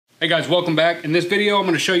Hey guys, welcome back. In this video, I'm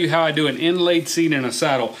going to show you how I do an inlaid seat in a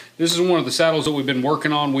saddle. This is one of the saddles that we've been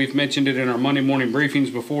working on. We've mentioned it in our Monday morning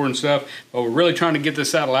briefings before and stuff, but we're really trying to get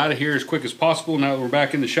this saddle out of here as quick as possible now that we're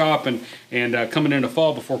back in the shop and coming into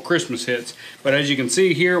fall before Christmas hits. But as you can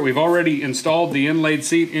see here, we've already installed the inlaid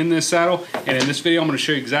seat in this saddle, and in this video, I'm going to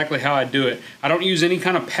show you exactly how I do it. I don't use any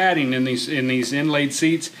kind of padding in these inlaid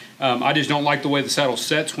seats. I just don't like the way the saddle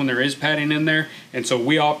sets when there is padding in there, and so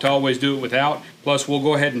we opt to always do it without. Plus, we'll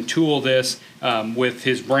go ahead and tool this with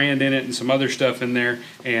his brand in it and some other stuff in there.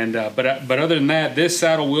 And but other than that, this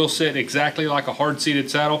saddle will sit exactly like a hard-seated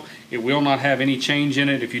saddle. It will not have any change in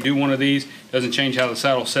it. If you do one of these, it doesn't change how the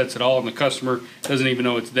saddle sets at all, and the customer doesn't even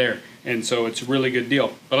know it's there. And so it's a really good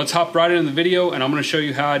deal. But let's hop right into the video, and I'm going to show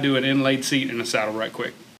you how I do an inlaid seat in a saddle right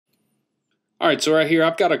quick. All right, so right here,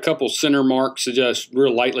 I've got a couple center marks just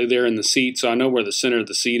real lightly there in the seat, so I know where the center of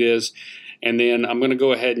the seat is. And then I'm going to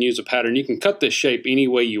go ahead and use a pattern. You can cut this shape any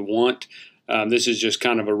way you want. This is just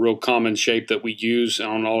kind of a real common shape that we use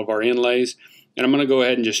on all of our inlays. And I'm going to go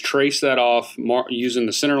ahead and just trace that off using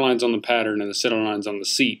the center lines on the pattern and the center lines on the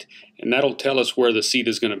seat. And that'll tell us where the seat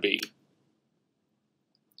is going to be.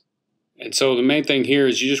 And so the main thing here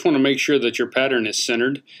is you just want to make sure that your pattern is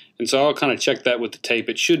centered. And so I'll kind of check that with the tape.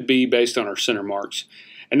 It should be based on our center marks.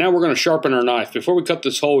 And now we're going to sharpen our knife. Before we cut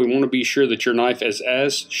this hole, we want to be sure that your knife is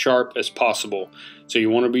as sharp as possible. So you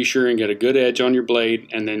want to be sure and get a good edge on your blade,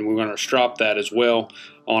 and then we're going to strop that as well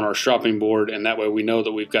on our stropping board, and that way we know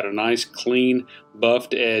that we've got a nice, clean,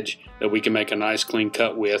 buffed edge that we can make a nice, clean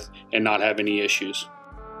cut with and not have any issues.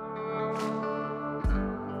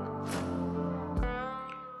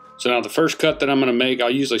 So now the first cut that I'm going to make, I'll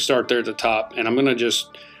usually start there at the top, and I'm going to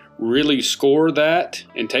just really score that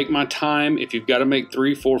and take my time. If you've got to make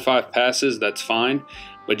 3, 4, 5 passes, that's fine,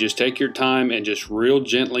 but just take your time and just real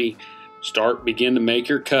gently begin to make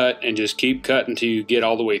your cut and just keep cutting until you get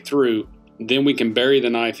all the way through. Then we can bury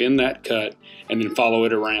the knife in that cut and then follow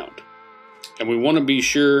it around. And we want to be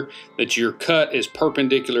sure that your cut is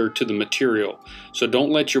perpendicular to the material, so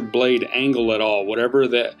don't let your blade angle at all. Whatever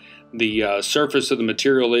the surface of the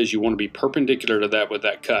material is, you want to be perpendicular to that with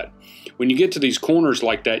that cut. When you get to these corners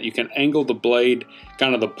like that, you can angle the blade,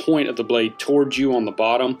 kind of the point of the blade towards you on the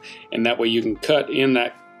bottom, and that way you can cut in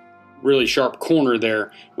that really sharp corner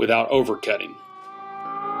there without overcutting.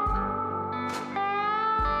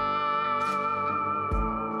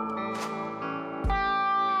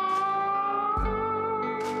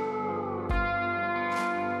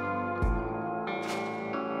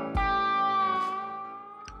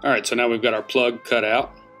 Alright, so now we've got our plug cut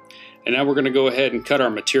out, and now we're going to go ahead and cut our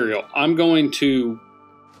material. I'm going to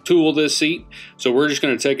tool this seat, so we're just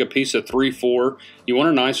going to take a piece of 3/4. You want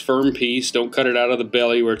a nice firm piece, don't cut it out of the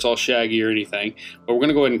belly where it's all shaggy or anything, but we're going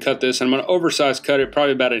to go ahead and cut this, and I'm going to oversize cut it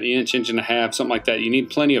probably about an inch, inch and a half, something like that. You need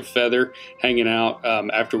plenty of feather hanging out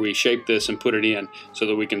after we shape this and put it in so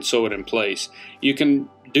that we can sew it in place. You can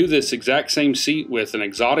do this exact same seat with an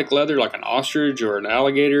exotic leather like an ostrich or an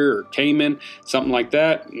alligator or caiman, something like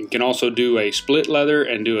that. You can also do a split leather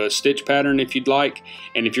and do a stitch pattern if you'd like.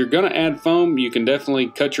 And if you're going to add foam, you can definitely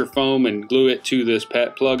cut your foam and glue it to this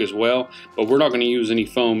plug as well, but we're not going to use any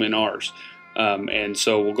foam in ours. And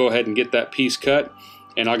so we'll go ahead and get that piece cut.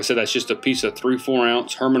 And like I said, that's just a piece of 3/4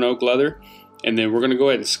 ounce Herman Oak Leather. And then we're going to go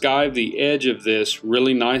ahead and skive the edge of this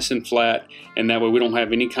really nice and flat, and that way we don't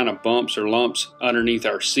have any kind of bumps or lumps underneath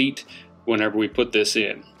our seat whenever we put this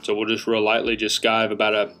in. So we'll just real lightly just skive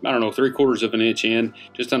about a, I don't know, 3/4 of an inch in,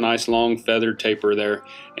 just a nice long feathered taper there,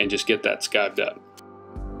 and just get that skived up.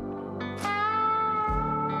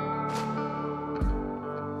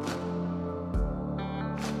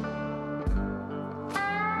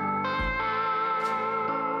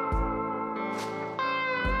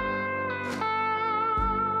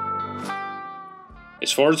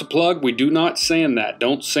 As far as the plug, we do not sand that.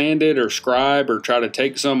 Don't sand it or scribe or try to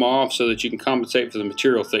take some off so that you can compensate for the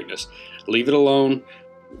material thickness. Leave it alone.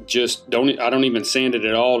 Just I don't even sand it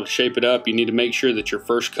at all to shape it up. You need to make sure that your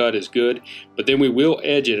first cut is good, but then we will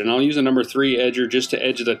edge it, and I'll use a number 3 edger just to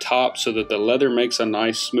edge the top so that the leather makes a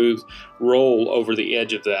nice smooth roll over the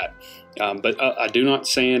edge of that. But I do not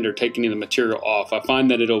sand or take any of the material off. I find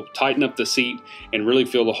that it'll tighten up the seat and really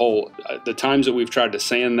fill the hole. The times that we've tried to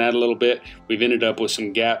sand that a little bit, we've ended up with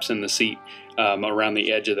some gaps in the seat around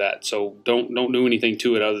the edge of that. So don't do anything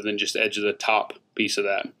to it other than just edge the top piece of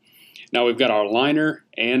that. Now we've got our liner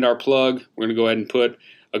and our plug. We're going to go ahead and put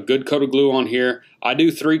a good coat of glue on here. I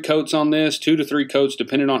do 3 coats on this, 2 to 3 coats,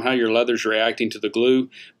 depending on how your leather's reacting to the glue,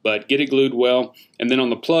 but get it glued well. And then on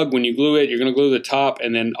the plug, when you glue it, you're going to glue the top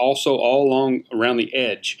and then also all along around the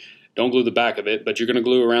edge. Don't glue the back of it, but you're going to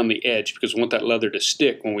glue around the edge because we want that leather to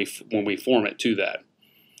stick when we form it to that.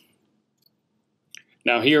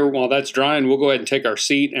 Now here, while that's drying, we'll go ahead and take our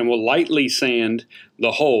seat and we'll lightly sand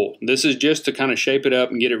the hole. This is just to kind of shape it up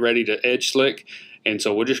and get it ready to edge slick. And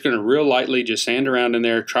so we're just going to real lightly just sand around in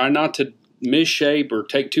there. Try not to misshape or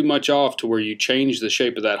take too much off to where you change the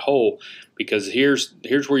shape of that hole, because here's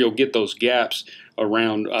where you'll get those gaps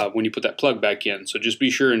around when you put that plug back in. So just be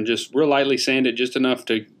sure and just real lightly sand it just enough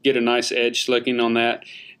to get a nice edge slicking on that,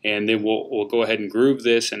 and then we'll go ahead and groove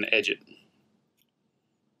this and edge it.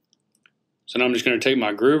 So now I'm just going to take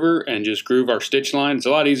my groover and just groove our stitch line. It's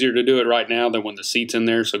a lot easier to do it right now than when the seat's in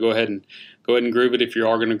there, so go ahead and groove it if you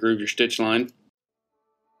are going to groove your stitch line.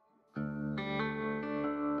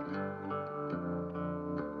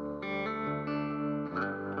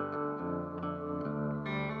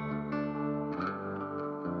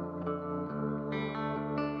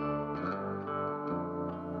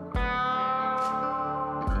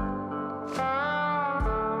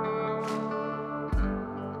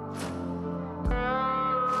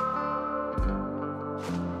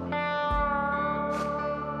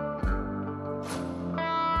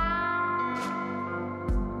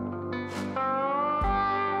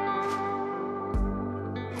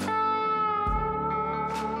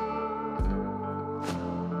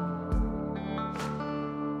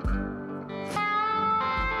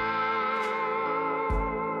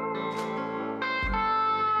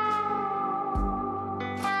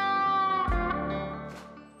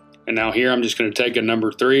 And now here I'm just going to take a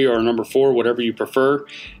number 3 or a number 4, whatever you prefer,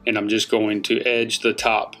 and I'm just going to edge the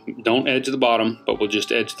top. Don't edge the bottom, but we'll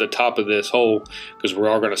just edge the top of this hole, because we're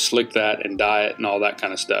all going to slick that and dye it and all that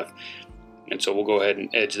kind of stuff. And so we'll go ahead and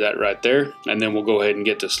edge that right there, and then we'll go ahead and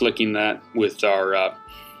get to slicking that with our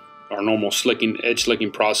normal edge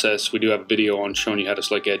slicking process. We do have a video on showing you how to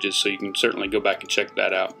slick edges, so you can certainly go back and check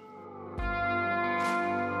that out.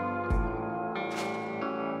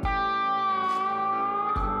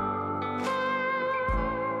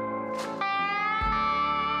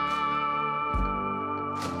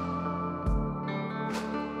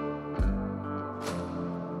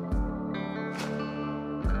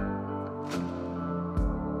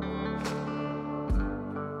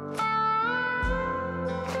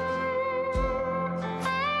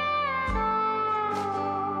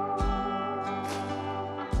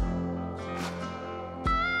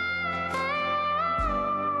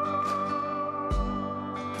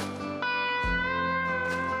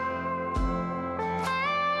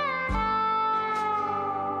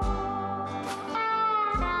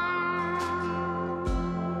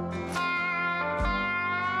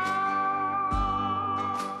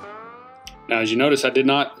 Now, as you notice, I did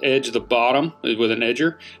not edge the bottom with an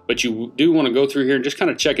edger, but you do want to go through here and just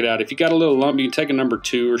kind of check it out. If you got a little lump, you can take a number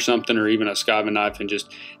 2 or something, or even a skiving knife, and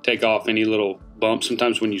just take off any little bumps.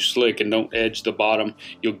 Sometimes when you slick and don't edge the bottom,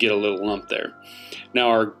 you'll get a little lump there. Now,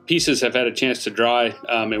 our pieces have had a chance to dry,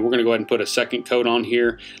 and we're going to go ahead and put a second coat on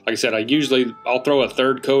here. Like I said, I'll throw a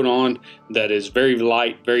third coat on that is very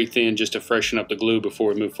light, very thin, just to freshen up the glue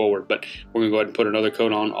before we move forward. But we're going to go ahead and put another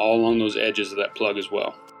coat on all along those edges of that plug as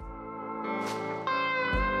well.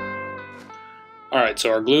 Alright,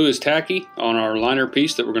 so our glue is tacky on our liner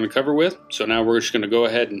piece that we're going to cover with. So now we're just going to go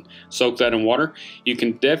ahead and soak that in water. You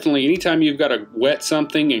can definitely, anytime you've got to wet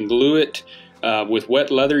something and glue it with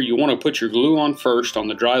wet leather, you want to put your glue on first on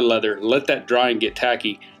the dry leather, let that dry and get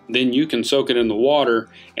tacky. Then you can soak it in the water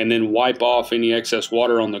and then wipe off any excess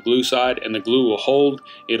water on the glue side, and the glue will hold.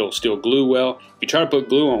 It'll still glue well. If you try to put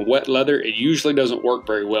glue on wet leather, it usually doesn't work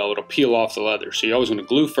very well. It'll peel off the leather. So you always want to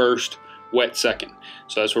glue first, wet second.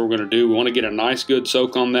 So that's what we're going to do. We want to get a nice good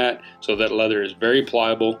soak on that, so that leather is very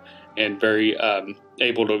pliable and very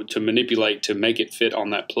able to manipulate to make it fit on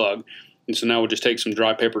that plug. And so now we'll just take some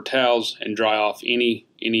dry paper towels and dry off any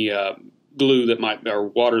glue that might, or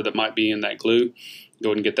water that might be in that glue. Go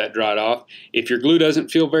ahead and get that dried off. If your glue doesn't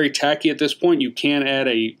feel very tacky at this point, you can add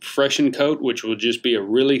a freshen coat, which will just be a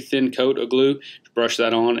really thin coat of glue. Brush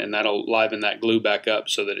that on, and that'll liven that glue back up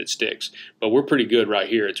so that it sticks. But we're pretty good right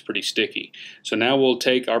here. It's pretty sticky. So now we'll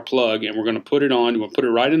take our plug and we're going to put it on. We'll put it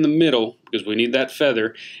right in the middle because we need that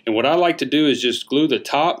feather. And what I like to do is just glue the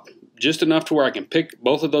top just enough to where I can pick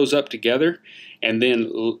both of those up together, and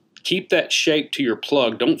then keep that shape to your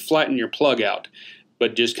plug. Don't flatten your plug out,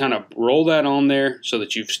 but just kind of roll that on there so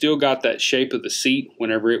that you've still got that shape of the seat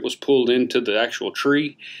whenever it was pulled into the actual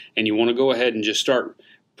tree. And you want to go ahead and just start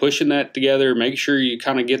pushing that together. Make sure you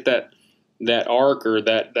kind of get that arc or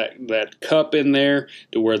that cup in there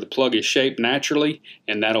to where the plug is shaped naturally,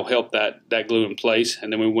 and that'll help that glue in place.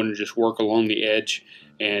 And then we want to just work along the edge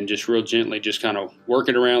and just real gently just kind of work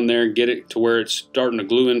it around there, get it to where it's starting to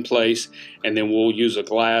glue in place, and then we'll use a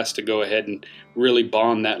glass to go ahead and really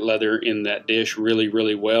bond that leather in that dish really,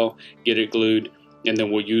 really well, get it glued, and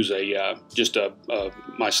then we'll use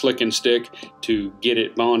my slicking stick to get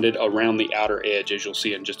it bonded around the outer edge, as you'll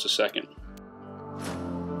see in just a second.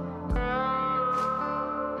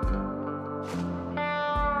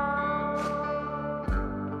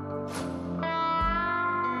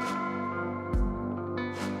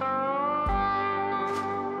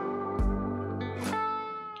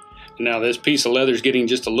 Now this piece of leather is getting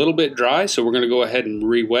just a little bit dry, so we're going to go ahead and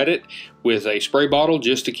re-wet it with a spray bottle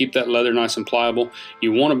just to keep that leather nice and pliable.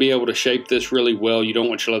 You want to be able to shape this really well. You don't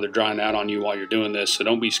want your leather drying out on you while you're doing this, so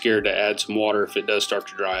don't be scared to add some water if it does start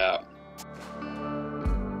to dry out.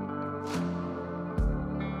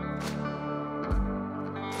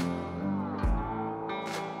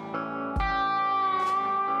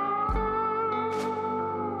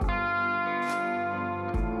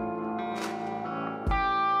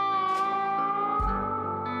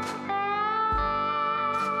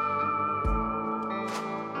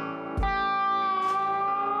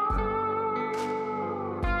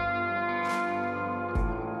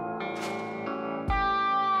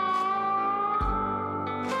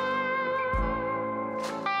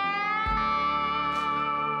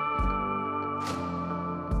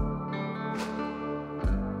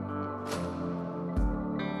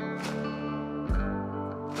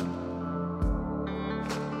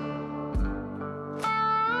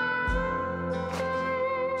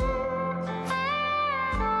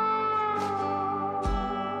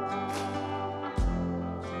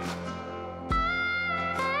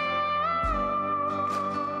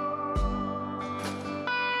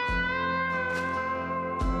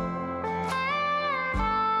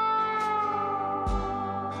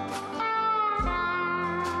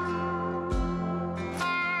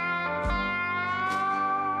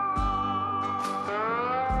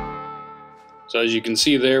 So as you can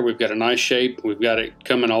see there, we've got a nice shape. We've got it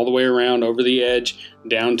coming all the way around over the edge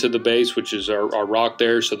down to the base, which is our rock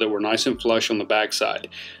there, so that we're nice and flush on the back side.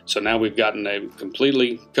 So now we've gotten a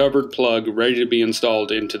completely covered plug ready to be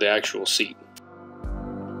installed into the actual seat.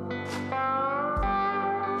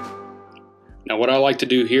 Now what I like to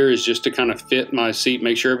do here is just to kind of fit my seat,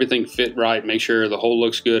 make sure everything fit right, make sure the hole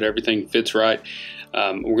looks good, everything fits right.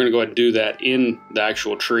 We're going to go ahead and do that in the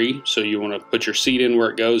actual tree. So you want to put your seat in where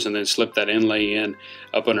it goes and then slip that inlay in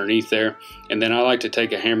up underneath there. And then I like to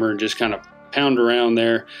take a hammer and just kind of pound around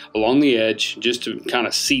there along the edge just to kind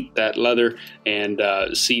of seat that leather and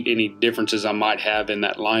seat any differences I might have in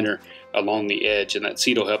that liner along the edge. And that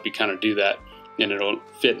seat will help you kind of do that, and it'll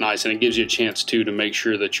fit nice. And it gives you a chance too to make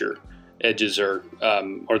sure that your edges are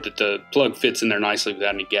or that the plug fits in there nicely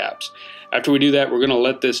without any gaps. After we do that, we're going to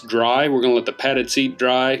let this dry. We're going to let the padded seat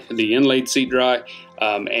dry, the inlaid seat dry,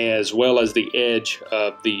 as well as the edge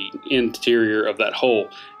of the interior of that hole,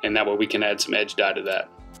 and that way we can add some edge dye to that.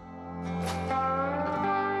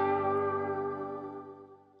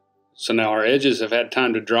 So now our edges have had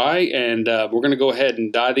time to dry, and we're going to go ahead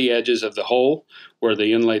and dye the edges of the hole where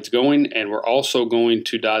the inlaid's going, and we're also going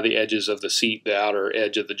to dye the edges of the seat, the outer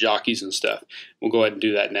edge of the jockeys and stuff. We'll go ahead and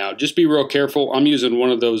do that now. Just be real careful. I'm using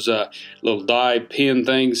one of those little dye pin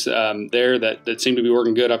things there that seem to be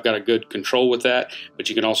working good. I've got a good control with that, but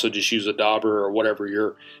you can also just use a dauber or whatever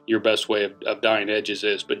your best way of dyeing edges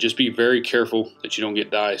is. But just be very careful that you don't get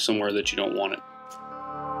dye somewhere that you don't want it.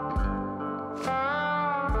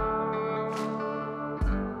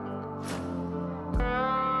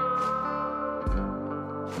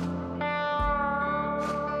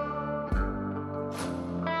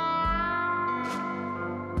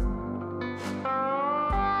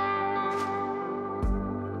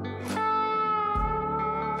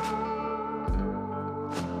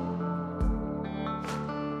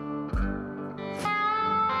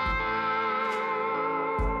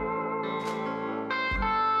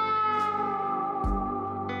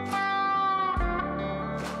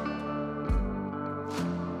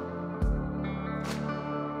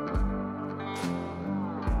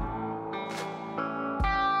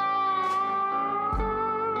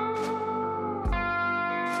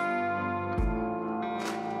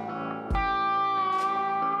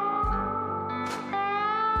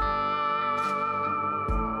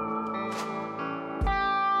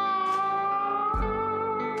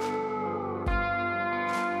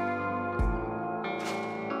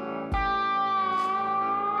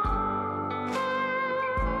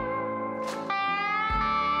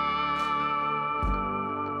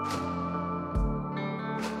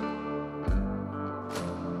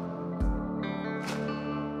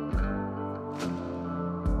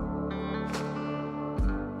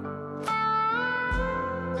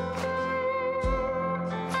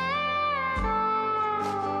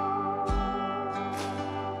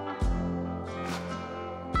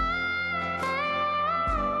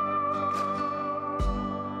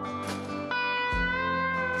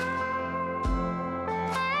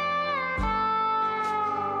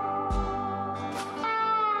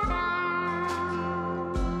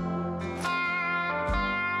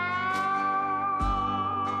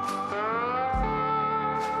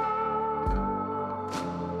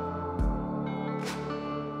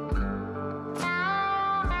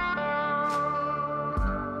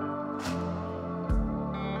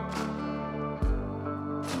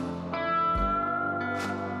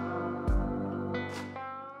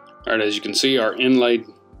 All right, as you can see, our inlaid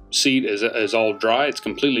seat is all dry. It's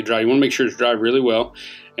completely dry. You want to make sure it's dry really well.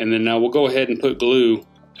 And then now we'll go ahead and put glue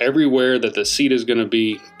everywhere that the seat is going to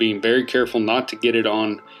be, being very careful not to get it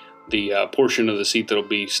on the portion of the seat that'll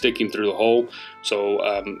be sticking through the hole.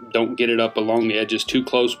 So don't get it up along the edges too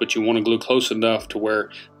close, but you want to glue close enough to where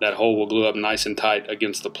that hole will glue up nice and tight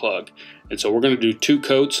against the plug. And so we're going to do 2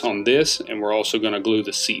 coats on this, and we're also going to glue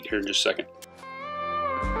the seat here in just a second.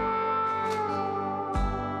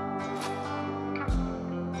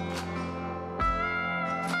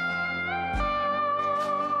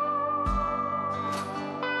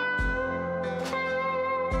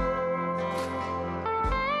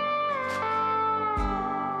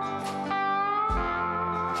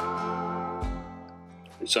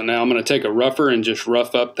 So now I'm going to take a rougher and just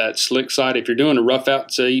rough up that slick side. If you're doing a rough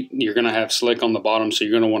out seat, you're going to have slick on the bottom, so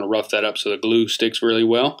you're going to want to rough that up so the glue sticks really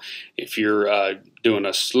well. If you're doing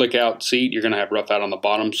a slick out seat, you're going to have rough out on the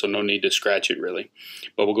bottom, so no need to scratch it really.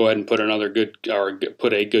 But we'll go ahead and put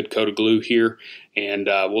put a good coat of glue here, and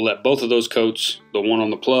we'll let both of those coats, the one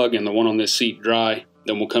on the plug and the one on this seat, dry.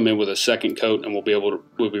 Then we'll come in with a second coat, and we'll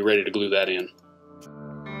be ready to glue that in.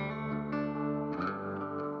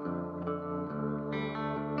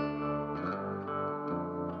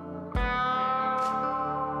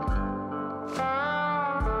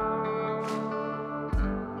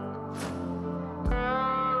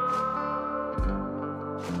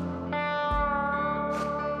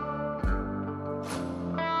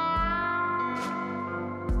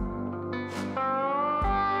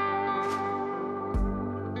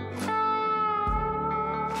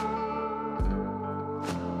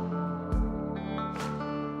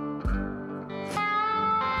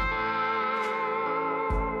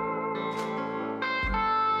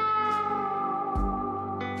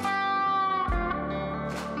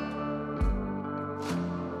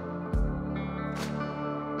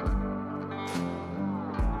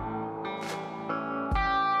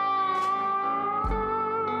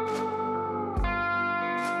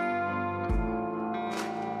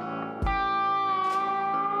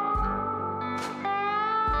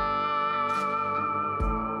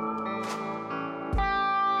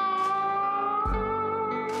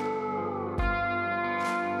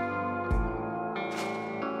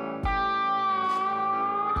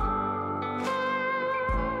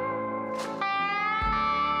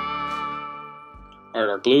 All right,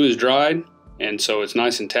 our glue is dried, and so it's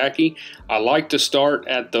nice and tacky. I like to start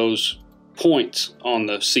at those points on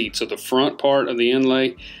the seat, so the front part of the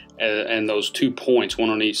inlay and those 2 points, one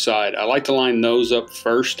on each side. I like to line those up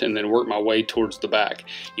first and then work my way towards the back.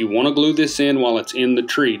 You want to glue this in while it's in the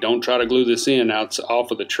tree. Don't try to glue this in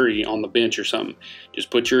off of the tree on the bench or something. Just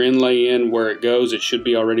put your inlay in where it goes. It should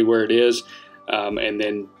be already where it is. And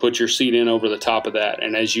then put your seat in over the top of that.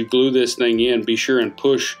 And as you glue this thing in, be sure and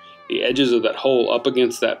push the edges of that hole up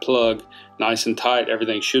against that plug nice and tight.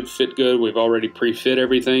 Everything should fit good. We've already pre-fit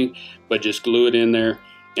everything, but just glue it in there.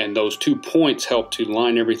 And those 2 points help to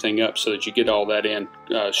line everything up so that you get all that in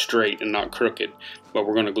straight and not crooked. But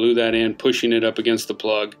we're going to glue that in, pushing it up against the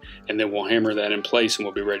plug, and then we'll hammer that in place and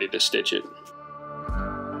we'll be ready to stitch it.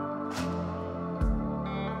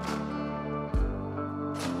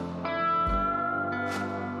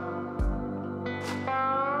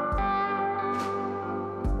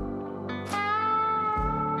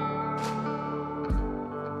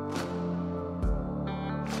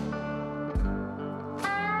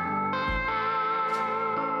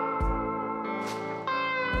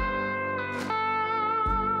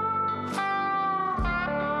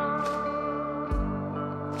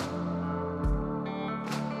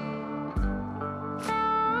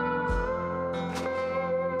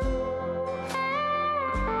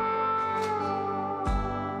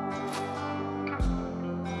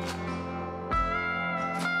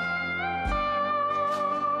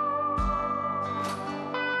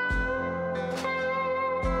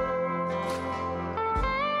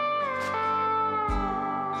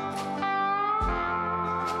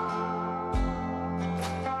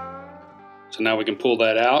 So now we can pull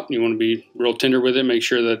that out. You want to be real tender with it. Make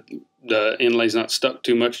sure that the inlay's not stuck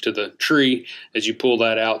too much to the tree as you pull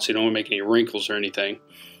that out, so you don't want to make any wrinkles or anything.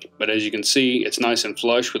 But as you can see, it's nice and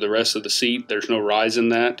flush with the rest of the seat. There's no rise in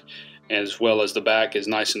that, as well as the back is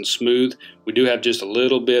nice and smooth. We do have just a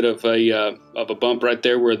little bit of a bump right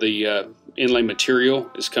there where the inlay material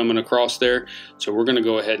is coming across there. So we're going to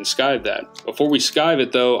go ahead and skive that. Before we skive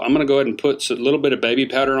it though, I'm going to go ahead and put a little bit of baby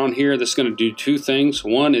powder on here. This is going to do 2 things.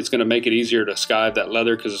 One, it's going to make it easier to skive that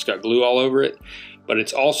leather because it's got glue all over it. But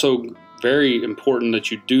it's also very important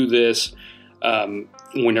that you do this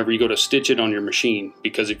whenever you go to stitch it on your machine,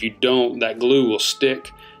 because if you don't, that glue will stick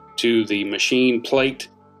to the machine plate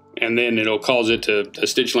and then it'll cause it to, the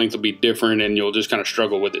stitch length will be different and you'll just kind of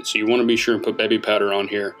struggle with it. So you want to be sure and put baby powder on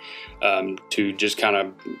here to just kind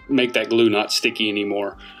of make that glue not sticky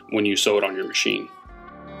anymore when you sew it on your machine.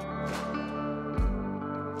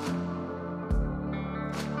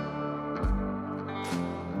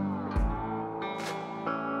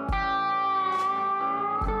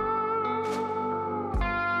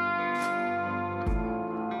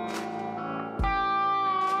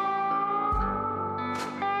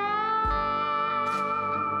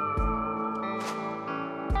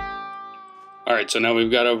 Alright, so now we've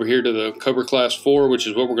got over here to the Cobra Class 4, which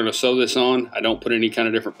is what we're going to sew this on. I don't put any kind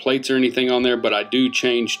of different plates or anything on there, but I do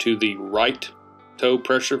change to the right toe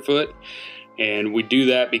pressure foot. And we do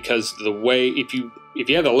that because the way, if you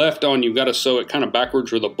have the left on, you've got to sew it kind of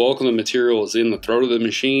backwards where the bulk of the material is in the throat of the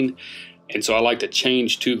machine. And so I like to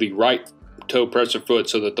change to the right toe pressure foot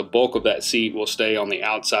so that the bulk of that seat will stay on the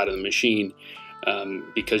outside of the machine.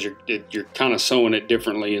 Because you're kind of sewing it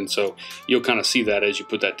differently, and so you'll kind of see that as you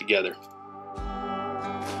put that together.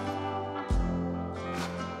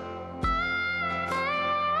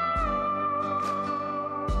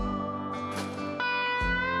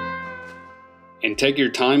 And take your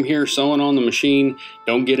time here sewing on the machine.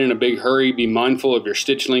 Don't get in a big hurry. Be mindful of your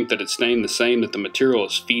stitch length, that it's staying the same, that the material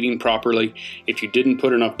is feeding properly. If you didn't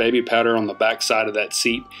put enough baby powder on the back side of that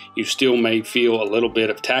seat, you still may feel a little bit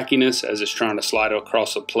of tackiness as it's trying to slide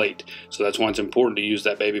across the plate. So that's why it's important to use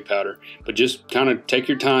that baby powder. But just kind of take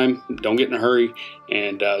your time, don't get in a hurry,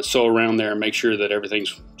 and sew around there and make sure that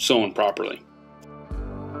everything's sewing properly.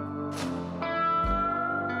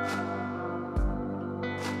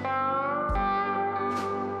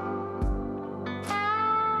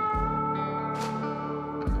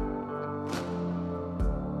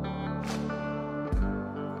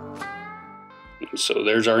 So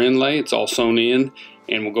there's our inlay, it's all sewn in,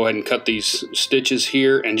 and we'll go ahead and cut these stitches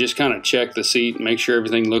here and just kind of check the seat, make sure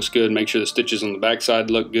everything looks good, make sure the stitches on the back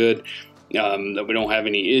side look good, that we don't have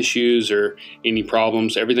any issues or any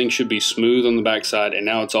problems. Everything should be smooth on the back side, and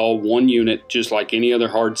now it's all one unit just like any other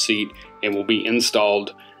hard seat, and will be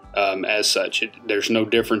installed as such. There's no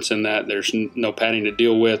difference in that. There's no padding to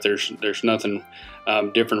deal with. There's nothing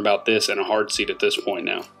different about this and a hard seat at this point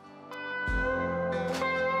now.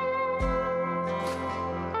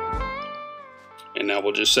 And now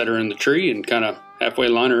we'll just set her in the tree and kind of halfway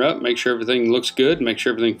line her up, make sure everything looks good, make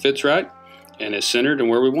sure everything fits right and is centered and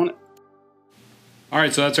where we want it.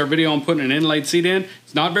 Alright, so that's our video on putting an inlaid seat in.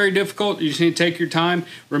 It's not very difficult. You just need to take your time.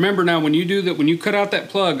 Remember now, when you do that, when you cut out that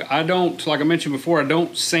plug, I don't, like I mentioned before, I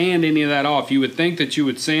don't sand any of that off. You would think that you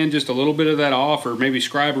would sand just a little bit of that off, or maybe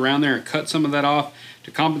scribe around there and cut some of that off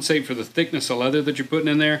to compensate for the thickness of leather that you're putting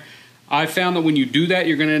in there. I found that when you do that,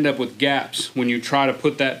 you're going to end up with gaps. When you try to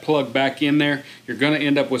put that plug back in there, you're going to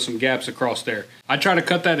end up with some gaps across there. I try to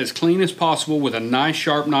cut that as clean as possible with a nice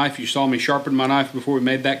sharp knife. You saw me sharpen my knife before we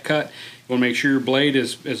made that cut. You want to make sure your blade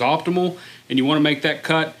is optimal, and you want to make that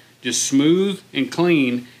cut just smooth and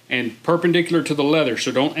clean and perpendicular to the leather.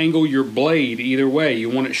 So don't angle your blade either way. You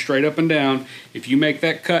want it straight up and down. If you make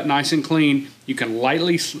that cut nice and clean, you can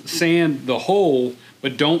lightly sand the hole,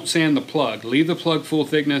 but don't sand the plug. Leave the plug full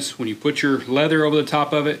thickness. When you put your leather over the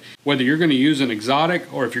top of it, whether you're going to use an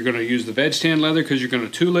exotic or if you're going to use the veg tan leather because you're going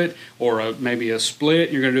to tool it, or maybe a split,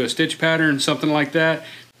 you're going to do a stitch pattern, something like that.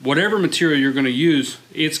 Whatever material you're going to use,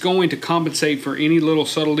 it's going to compensate for any little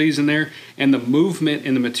subtleties in there, and the movement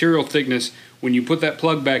in the material thickness. When you put that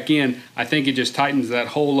plug back in, I think it just tightens that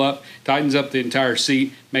hole up, tightens up the entire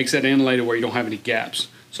seat, makes that inlay to where you don't have any gaps.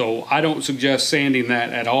 So I don't suggest sanding that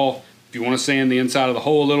at all. If you want to sand the inside of the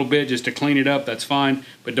hole a little bit just to clean it up, that's fine,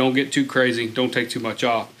 but don't get too crazy, don't take too much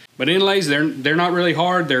off. But inlays, they're not really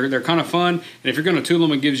hard, they're kind of fun, and if you're going to tool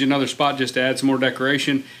them, it gives you another spot just to add some more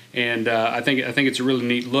decoration, and I think it's a really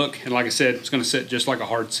neat look, and like I said, it's going to sit just like a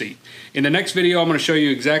hard seat. In the next video, I'm going to show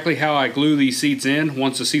you exactly how I glue these seats in.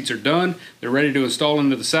 Once the seats are done, they're ready to install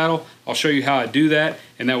into the saddle, I'll show you how I do that,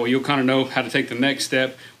 and that way you'll kind of know how to take the next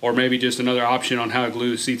step, or maybe just another option on how to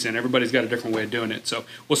glue the seats in. Everybody's got a different way of doing it, so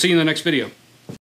we'll see you in the next video.